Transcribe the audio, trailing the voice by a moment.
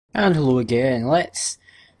And hello again. Let's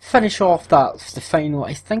finish off the final,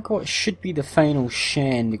 I think what should be the final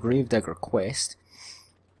Shen, the Gravedigger quest.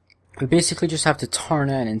 We basically just have to turn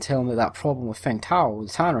in and tell him that that problem with Feng Tao, the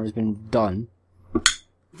Tanner, has been done.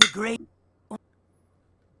 The great...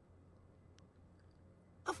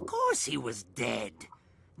 Of course he was dead.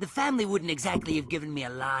 The family wouldn't exactly have given me a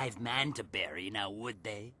live man to bury, now would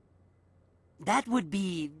they? That would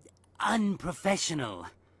be unprofessional.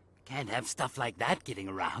 Can't have stuff like that getting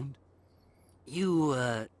around.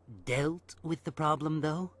 You, dealt with the problem,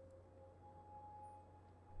 though?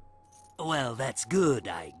 Well, that's good,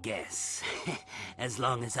 I guess. As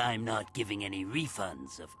long as I'm not giving any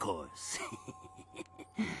refunds, of course.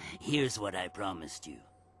 Here's what I promised you.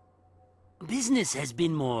 Business has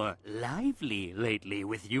been more lively lately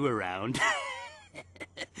with you around.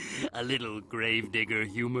 A little gravedigger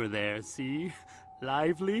humor there, see?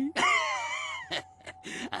 Lively?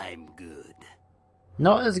 I'm good.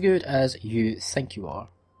 Not as good as you think you are.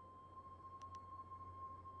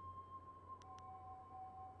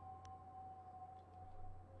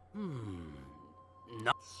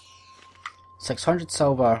 No. 600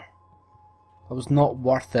 silver. That was not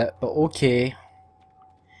worth it, but okay.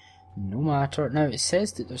 No matter. Now it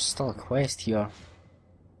says that there's still a quest here.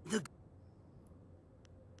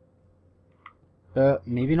 But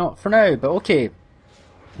maybe not for now, but okay.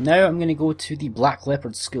 Now I'm going to go to the Black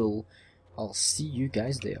Leopard School. I'll see you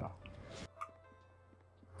guys there.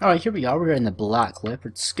 Alright, here we are. We're in the Black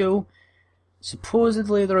Leopard School.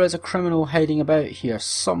 Supposedly there is a criminal hiding about here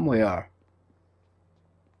somewhere.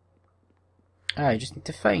 I just need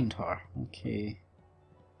to find her. Okay.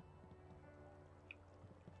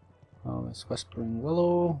 Oh, it's Whispering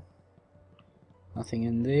Willow. Nothing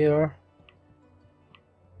in there.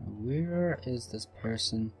 Where is this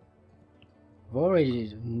person? I've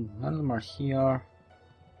already... none of them are here.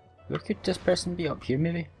 Where could this person be? Up here,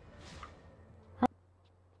 maybe? Huh?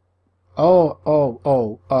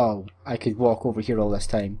 Oh. I could walk over here all this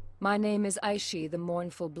time. My name is Aisha the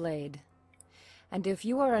Mournful Blade. And if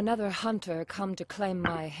you are another hunter come to claim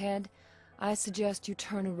my head, I suggest you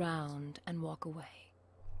turn around and walk away.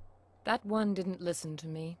 That one didn't listen to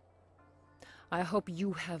me. I hope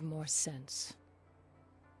you have more sense.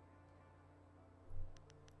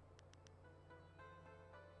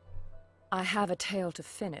 I have a tale to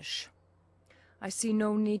finish. I see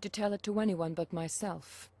no need to tell it to anyone but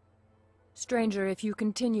myself. Stranger, if you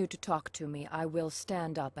continue to talk to me, I will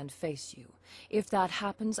stand up and face you. If that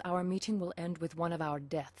happens, our meeting will end with one of our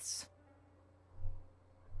deaths.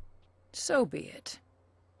 So be it.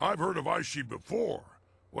 I've heard of Aisha before.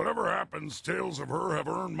 Whatever happens, tales of her have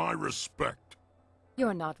earned my respect.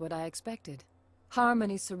 You're not what I expected.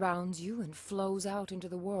 Harmony surrounds you and flows out into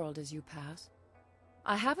the world as you pass.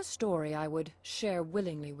 I have a story I would share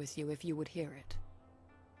willingly with you if you would hear it.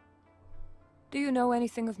 Do you know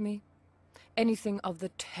anything of me? Anything of the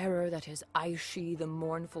terror that is Aisha the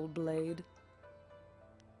Mournful Blade?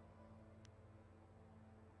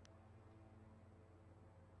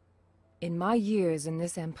 In my years in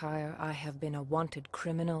this empire, I have been a wanted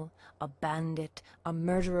criminal, a bandit, a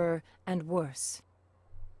murderer, and worse.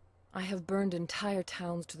 I have burned entire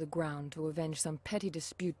towns to the ground to avenge some petty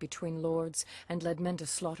dispute between lords and led men to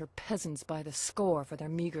slaughter peasants by the score for their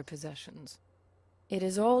meager possessions. It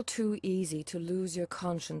is all too easy to lose your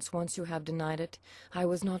conscience once you have denied it. I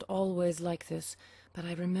was not always like this, but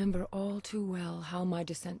I remember all too well how my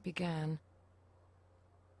descent began.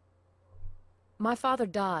 My father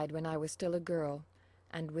died when I was still a girl,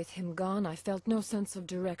 and with him gone I felt no sense of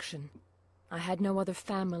direction. I had no other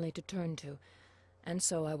family to turn to, and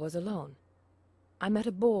so I was alone. I met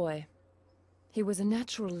a boy. He was a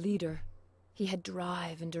natural leader. He had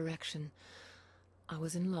drive and direction. I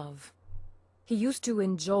was in love. He used to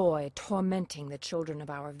enjoy tormenting the children of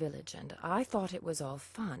our village, and I thought it was all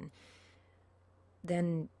fun.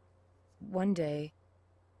 Then, one day,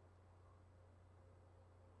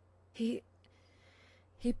 he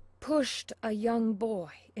pushed a young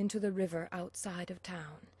boy into the river outside of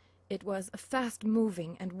town. It was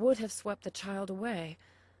fast-moving and would have swept the child away,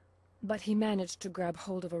 but he managed to grab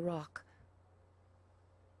hold of a rock.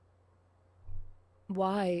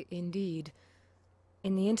 Why, indeed?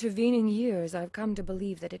 In the intervening years, I've come to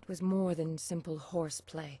believe that it was more than simple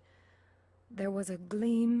horseplay. There was a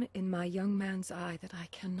gleam in my young man's eye that I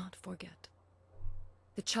cannot forget.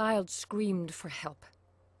 The child screamed for help.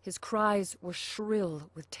 His cries were shrill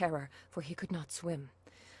with terror, for he could not swim.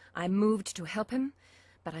 I moved to help him,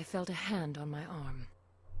 but I felt a hand on my arm.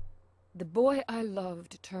 The boy I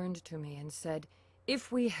loved turned to me and said,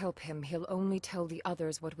 "If we help him, he'll only tell the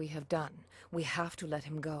others what we have done. We have to let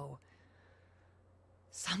him go."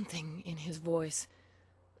 Something in his voice,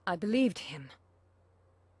 I believed him.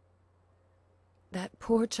 That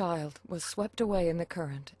poor child was swept away in the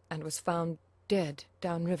current and was found dead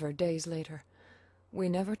downriver days later. We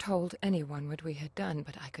never told anyone what we had done,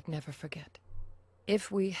 but I could never forget.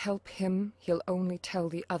 If we help him, he'll only tell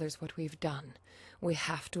the others what we've done. We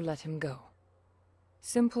have to let him go.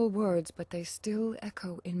 Simple words, but they still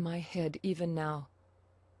echo in my head even now.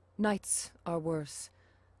 Nights are worse.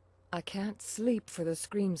 I can't sleep for the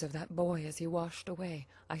screams of that boy as he washed away.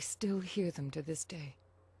 I still hear them to this day.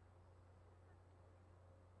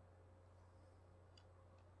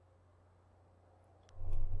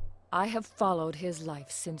 I have followed his life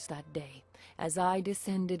since that day, as I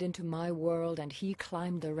descended into my world and he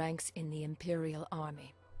climbed the ranks in the Imperial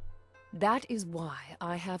Army. That is why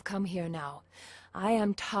I have come here now. I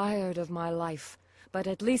am tired of my life, but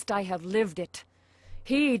at least I have lived it.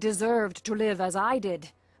 He deserved to live as I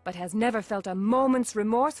did, but has never felt a moment's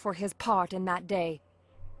remorse for his part in that day.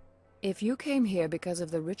 If you came here because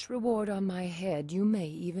of the rich reward on my head, you may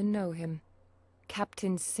even know him.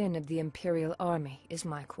 Captain Sin of the Imperial Army is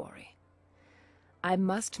my quarry. I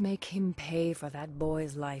must make him pay for that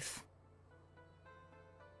boy's life.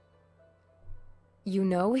 You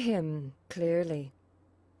know him, clearly.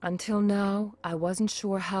 Until now, I wasn't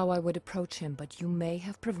sure how I would approach him, but you may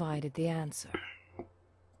have provided the answer.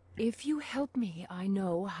 If you help me, I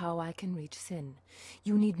know how I can reach Sin.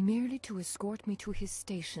 You need merely to escort me to his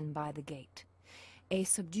station by the gate. A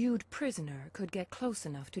subdued prisoner could get close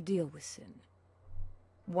enough to deal with Sin.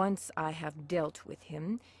 Once I have dealt with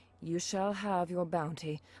him, you shall have your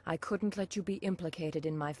bounty. I couldn't let you be implicated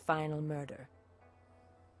in my final murder.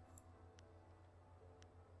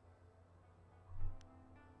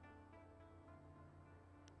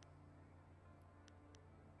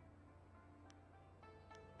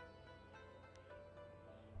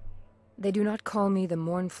 They do not call me the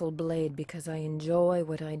Mournful Blade because I enjoy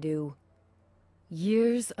what I do.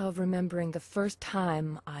 Years of remembering the first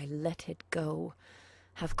time I let it go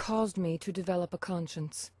have caused me to develop a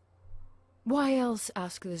conscience. Why else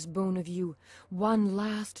ask this boon of you, one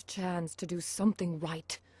last chance to do something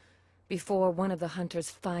right, before one of the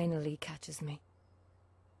hunters finally catches me?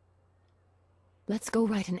 Let's go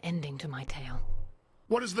write an ending to my tale.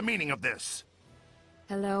 What is the meaning of this?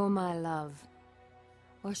 Hello, my love.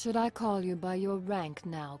 Or should I call you by your rank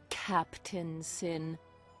now, Captain Sin?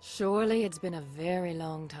 Surely it's been a very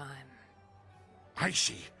long time.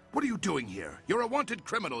 Aishi, what are you doing here? You're a wanted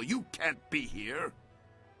criminal. You can't be here.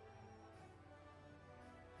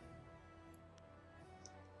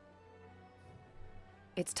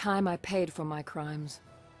 It's time I paid for my crimes.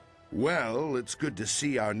 Well, it's good to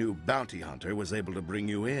see our new bounty hunter was able to bring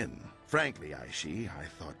you in. Frankly, Aishi, I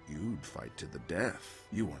thought you'd fight to the death.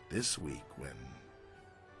 You weren't this weak when...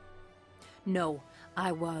 No,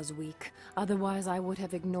 I was weak. Otherwise I would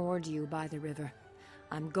have ignored you by the river.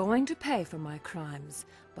 I'm going to pay for my crimes,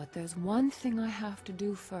 but there's one thing I have to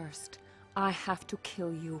do first. I have to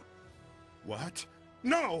kill you. What?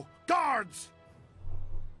 No! Guards!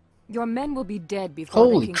 Your men will be dead before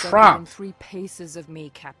Holy they can crap. get within 3 paces of me,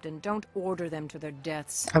 Captain. Don't order them to their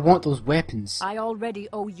deaths. I want those weapons. I already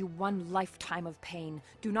owe you 1 lifetime of pain.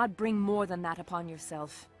 Do not bring more than that upon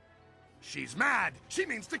yourself. She's mad! She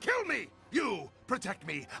means to kill me! You! Protect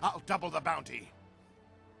me! I'll double the bounty!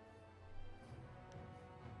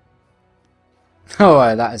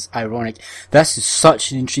 Oh, that is ironic. This is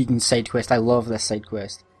such an intriguing side quest. I love this side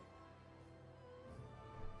quest.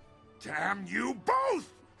 Damn you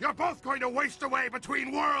both! You're both going to waste away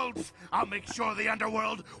between worlds! I'll make sure the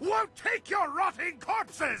underworld won't take your rotting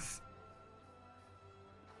corpses!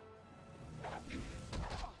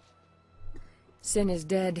 Sin is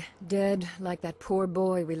dead. Dead like that poor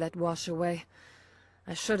boy we let wash away.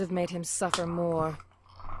 I should have made him suffer more.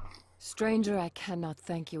 Stranger, I cannot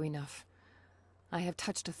thank you enough. I have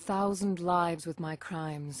touched 1,000 lives with my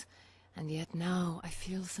crimes, and yet now I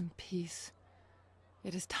feel some peace.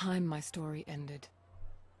 It is time my story ended.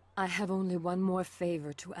 I have only one more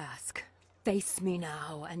favor to ask. Face me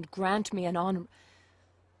now, and grant me an honor...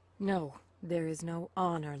 No, there is no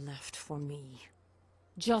honor left for me.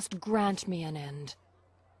 Just grant me an end.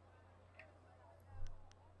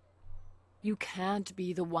 You can't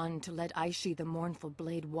be the one to let Aisha the Mournful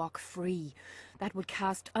Blade walk free. That would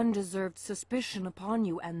cast undeserved suspicion upon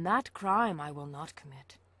you, and that crime I will not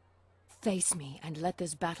commit. Face me, and let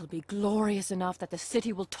this battle be glorious enough that the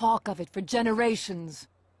city will talk of it for generations.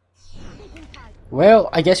 Well,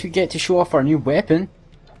 I guess we get to show off our new weapon.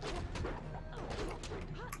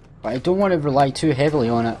 But I don't want to rely too heavily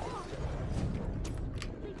on it.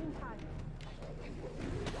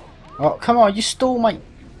 Oh, come on, you stole my...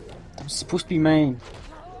 It was supposed to be mine.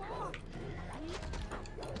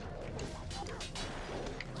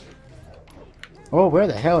 Oh, where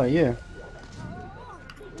the hell are you?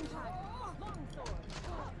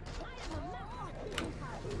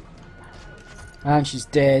 And she's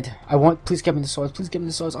dead. Please give me the swords, please give me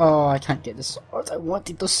the swords. Oh, I can't get the swords. I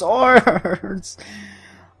wanted the swords.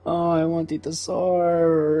 Oh, I wanted the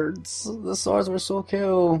swords. The swords were so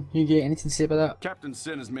cool. You get anything to say about that? Captain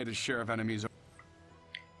Sin has made his share of enemies.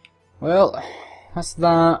 Well, that's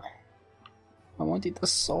that. I wanted the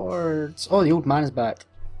swords. Oh, the old man is back.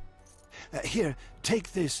 Here,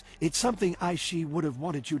 take this. It's something Aisha would have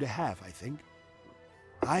wanted you to have, I think.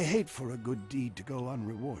 I hate for a good deed to go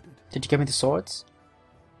unrewarded. Did you give me the swords?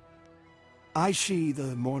 Aisha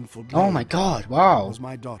the Mournful Oh my god, wow. was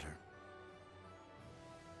my daughter.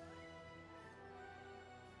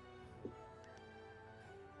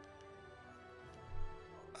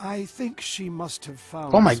 I think she must have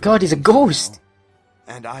found... Oh my god, he's a ghost!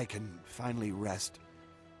 Now, and I can finally rest.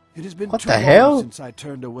 It has been What too the long hell? since I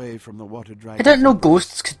turned away from the water dragon. I didn't know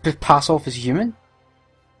ghosts could pass off as human.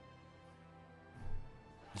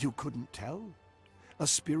 You couldn't tell? A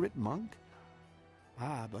spirit monk?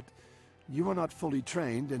 Ah, but you are not fully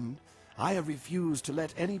trained, and I have refused to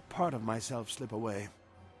let any part of myself slip away.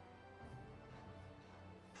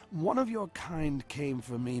 One of your kind came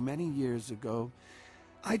for me many years ago.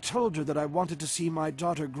 I told her that I wanted to see my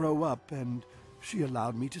daughter grow up, and she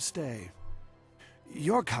allowed me to stay.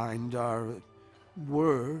 Your kind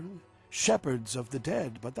were shepherds of the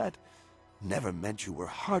dead, but that never meant you were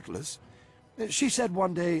heartless. She said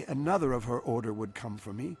one day another of her order would come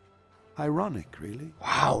for me. Ironic, really.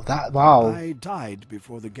 Wow, wow. I died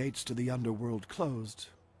before the gates to the underworld closed,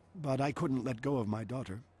 but I couldn't let go of my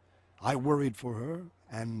daughter. I worried for her,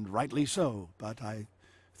 and rightly so, but I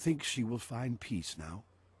think she will find peace now.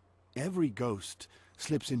 Every ghost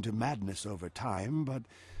slips into madness over time, but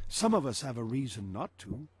some of us have a reason not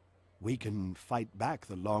to. We can fight back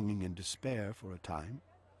the longing and despair for a time.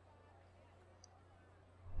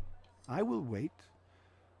 I will wait.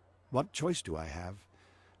 What choice do I have?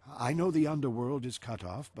 I know the underworld is cut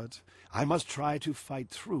off, but I must try to fight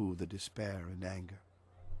through the despair and anger.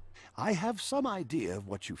 I have some idea of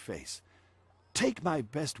what you face. Take my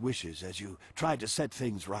best wishes as you try to set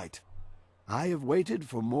things right. I have waited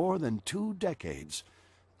for more than 2 decades.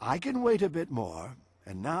 I can wait a bit more,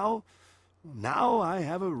 and now I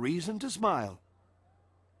have a reason to smile.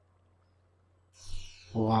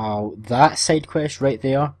 Wow, that side quest right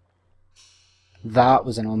there. That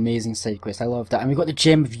was an amazing side quest. I loved that. And we got the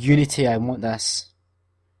Gem of Unity. I want this.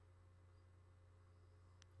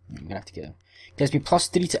 I'm gonna have to get it. Gives me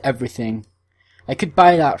 +3 to everything. I could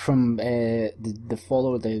buy that from the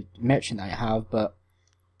follower, the merchant I have, but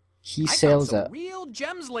he sells it. Real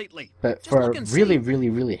gems lately. But Just for look a and really, see. really,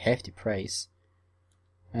 really hefty price.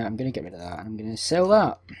 I'm gonna get rid of that. I'm gonna sell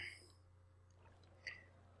that.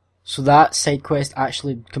 So that side quest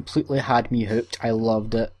actually completely had me hooked. I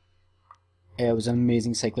loved it. It was an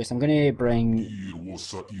amazing side quest. I'm gonna bring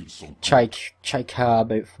Chai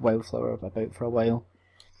about Wildflower about for a while.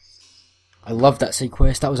 I loved that side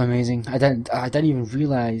quest. That was amazing. I didn't even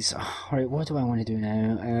realise. Alright, what do I want to do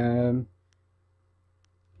now?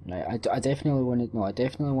 Right, I definitely want to. No, I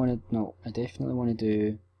definitely want to. No, I definitely want to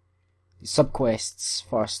do the subquests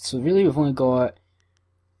first. So really, we've only got.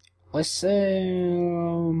 Let's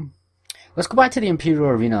go back to the Imperial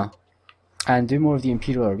Arena and do more of the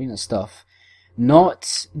Imperial Arena stuff.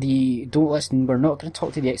 Not the. Don't listen. We're not going to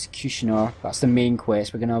talk to the Executioner. That's the main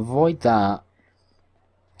quest. We're going to avoid that.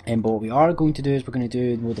 But what we are going to do is we're going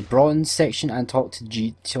to do more the bronze section and talk to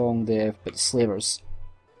Jitong, the slavers.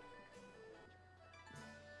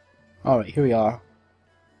 Alright, here we are.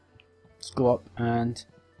 Let's go up and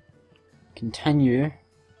continue.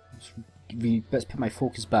 Let's put my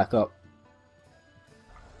focus back up.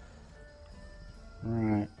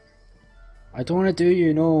 Alright. I don't want to do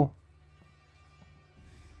you, no.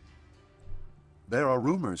 There are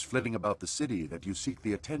rumors flitting about the city that you seek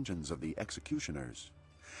the attentions of the executioners.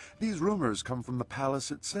 These rumors come from the palace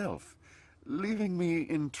itself, leaving me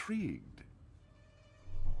intrigued.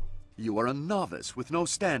 You are a novice with no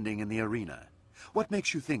standing in the arena. What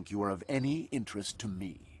makes you think you are of any interest to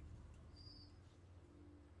me?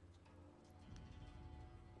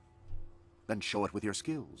 Then show it with your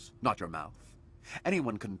skills, not your mouth.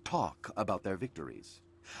 Anyone can talk about their victories.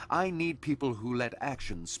 I need people who let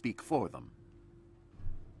actions speak for them.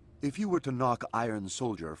 If you were to knock Iron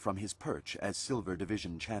Soldier from his perch as Silver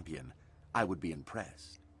Division champion, I would be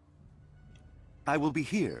impressed. I will be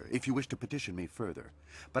here if you wish to petition me further,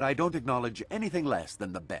 but I don't acknowledge anything less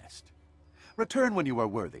than the best. Return when you are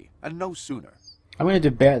worthy, and no sooner. I'm going to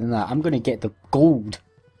do better than that. I'm going to get the gold.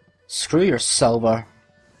 Screw your silver.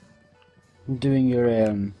 I'm doing your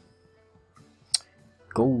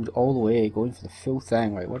gold all the way, going for the full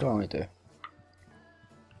thing. Right, what do I want to do?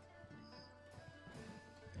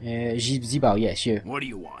 Zibao, yes, you. What do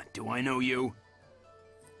you want? Do I know you?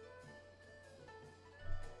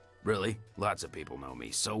 Really? Lots of people know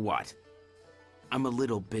me, so what? I'm a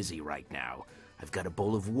little busy right now. I've got a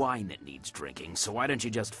bowl of wine that needs drinking, so why don't you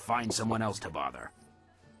just find someone else to bother?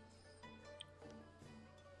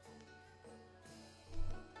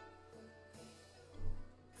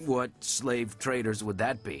 What slave traders would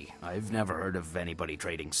that be? I've never heard of anybody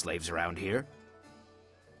trading slaves around here.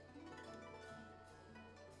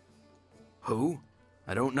 Who?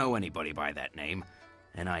 I don't know anybody by that name,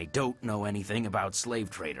 and I don't know anything about slave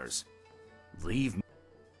traders. Leave me.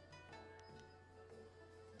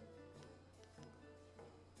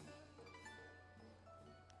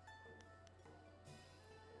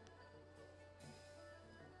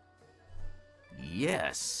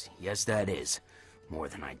 Yes, that is. More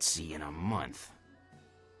than I'd see in a month.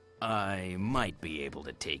 I might be able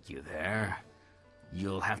to take you there.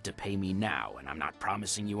 You'll have to pay me now, and I'm not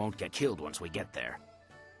promising you won't get killed once we get there.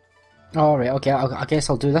 Alright, okay, I guess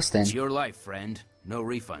I'll do this then. It's your life, friend. No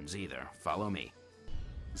refunds either. Follow me.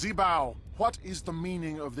 Zibao, what is the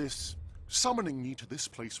meaning of this? Summoning me to this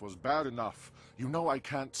place was bad enough. You know I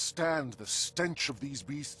can't stand the stench of these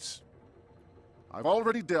beasts. I've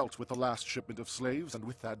already dealt with the last shipment of slaves, and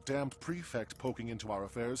with that damned prefect poking into our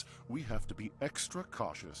affairs, we have to be extra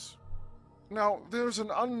cautious. Now, there's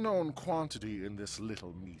an unknown quantity in this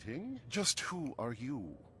little meeting. Just who are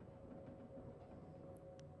you?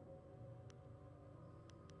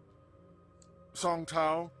 Song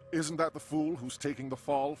Tao, isn't that the fool who's taking the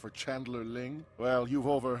fall for Chandler Ling? Well, you've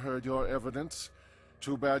overheard your evidence.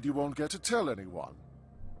 Too bad you won't get to tell anyone.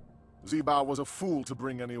 Zibao was a fool to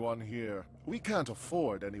bring anyone here. We can't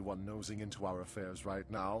afford anyone nosing into our affairs right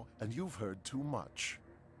now, and you've heard too much.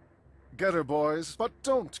 Get her, boys, but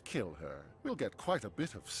don't kill her. We'll get quite a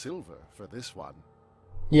bit of silver for this one.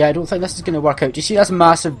 Yeah, I don't think this is going to work out. Do you see this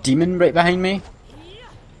massive demon right behind me?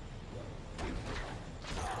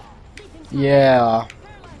 Yeah.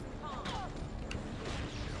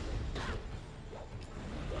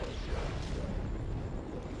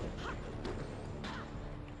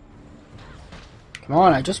 Come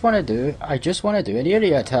on, I just want to do an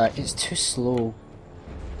area attack. It's too slow.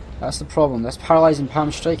 That's the problem. This paralyzing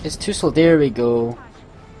palm strike is too slow. There we go.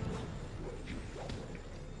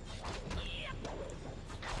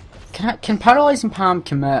 Can paralyzing palm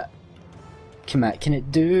commit? Can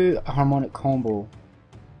it do a harmonic combo?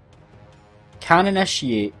 Can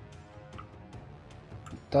initiate.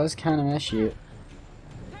 Does can initiate.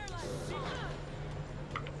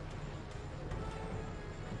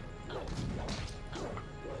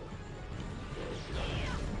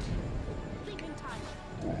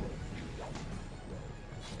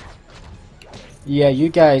 Yeah, you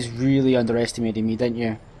guys really underestimated me, didn't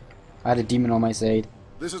you? I had a demon on my side.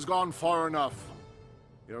 This has gone far enough.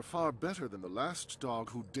 You're far better than the last dog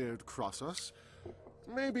who dared cross us.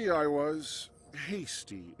 Maybe I was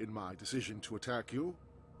hasty in my decision to attack you.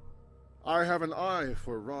 I have an eye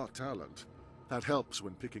for raw talent. That helps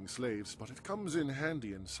when picking slaves, but it comes in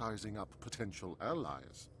handy in sizing up potential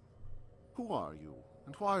allies. Who are you,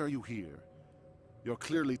 and why are you here? You're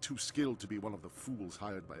clearly too skilled to be one of the fools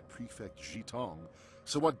hired by Prefect Jitong.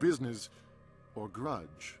 So what business or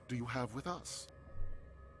grudge do you have with us?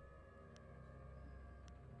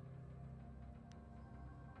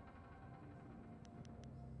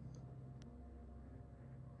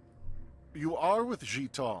 You are with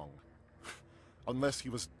Jitong. Unless he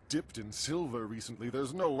was dipped in silver recently,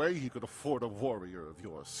 there's no way he could afford a warrior of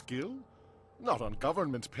your skill. Not on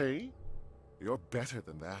government pay. You're better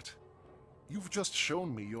than that. You've just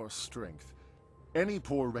shown me your strength. Any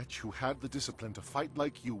poor wretch who had the discipline to fight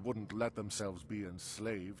like you wouldn't let themselves be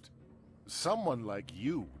enslaved. Someone like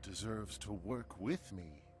you deserves to work with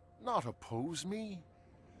me, not oppose me.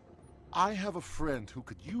 I have a friend who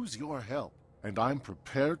could use your help, and I'm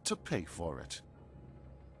prepared to pay for it.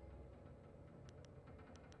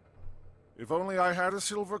 If only I had a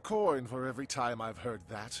silver coin for every time I've heard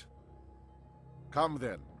that. Come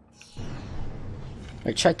then.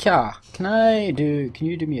 Right, Chaka, can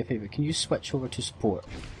you do me a favour? Can you switch over to support?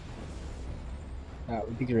 That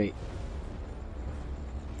would be great.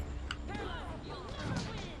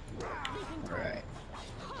 Alright.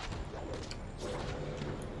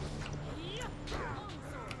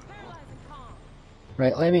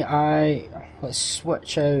 Right, let's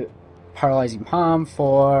switch out Paralyzing Palm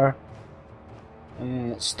for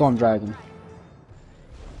Storm Dragon.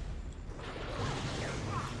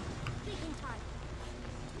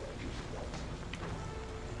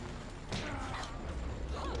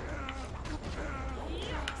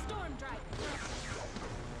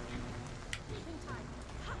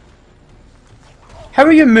 How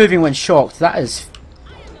are you moving when shocked? That is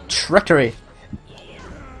trickery.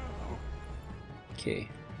 Okay.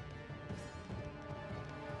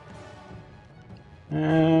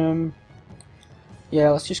 Yeah,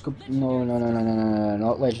 let's just go. No,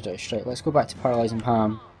 not legendary strike. Let's go back to paralyzing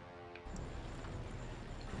palm.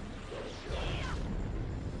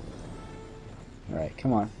 Right,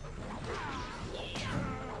 come on.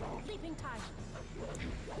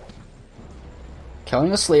 Killing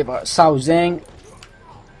the slaver. Sao Zeng.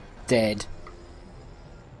 Dead.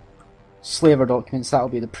 Slaver documents, that'll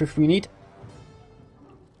be the proof we need.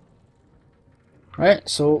 Right,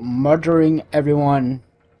 so murdering everyone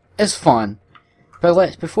is fun.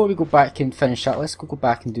 But before we go back and finish that, let's go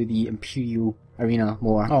back and do the Imperial Arena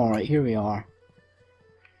more. Alright, here we are.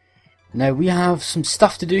 Now we have some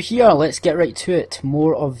stuff to do here. Let's get right to it.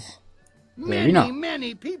 More of the arena.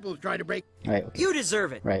 Many people try to break. Right, okay. You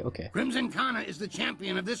deserve it. Right, okay. Crimson Kana is the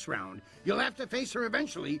champion of this round. You'll have to face her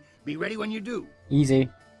eventually. Be ready when you do. Easy.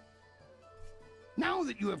 Now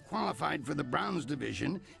that you have qualified for the bronze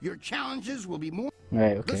division, your challenges will be more.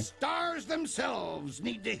 Right, okay. The stars themselves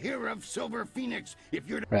need to hear of Silver Phoenix if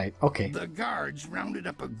you're. Right, okay. The guards rounded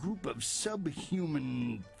up a group of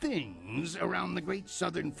subhuman things around the Great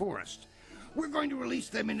Southern Forest. We're going to release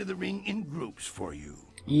them into the ring in groups for you.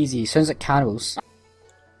 Easy. Sounds like cannibals.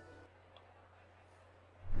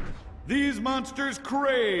 These monsters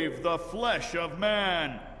crave the flesh of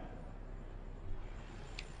man.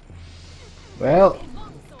 Well,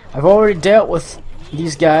 I've already dealt with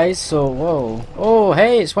these guys, so whoa. Oh,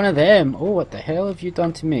 hey, it's one of them. Oh, what the hell have you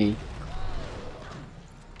done to me?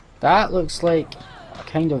 That looks like a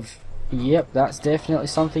kind of... Yep, that's definitely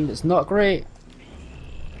something that's not great.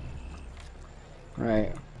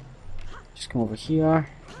 Right. Just come over here.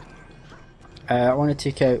 I want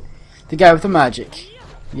to take out the guy with the magic.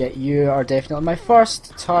 Yeah, you are definitely my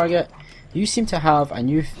first target. You seem to have a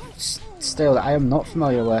new style that I am not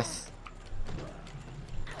familiar with.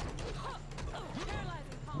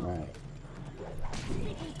 Right.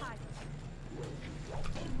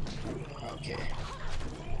 Okay.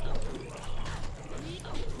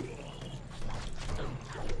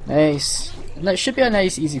 Nice. And that should be a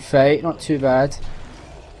nice easy fight, not too bad.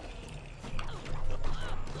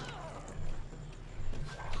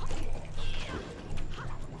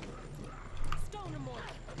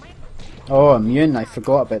 Oh, immune, I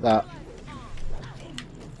forgot about that.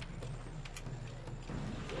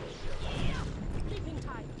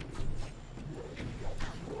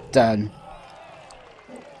 Done.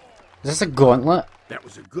 Is this a gauntlet? That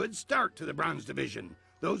was a good start to the bronze division.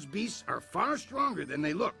 Those beasts are far stronger than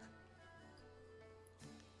they look.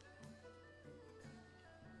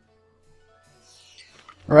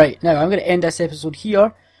 Right, now I'm going to end this episode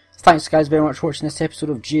here. Thanks guys very much for watching this episode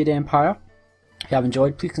of Jade Empire. If you have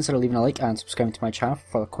enjoyed, please consider leaving a like and subscribing to my channel for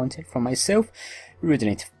further content from myself,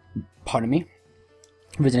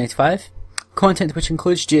 Rude85, content which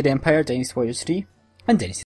includes Jade Empire, Dynasty Warriors 3, and Dynasty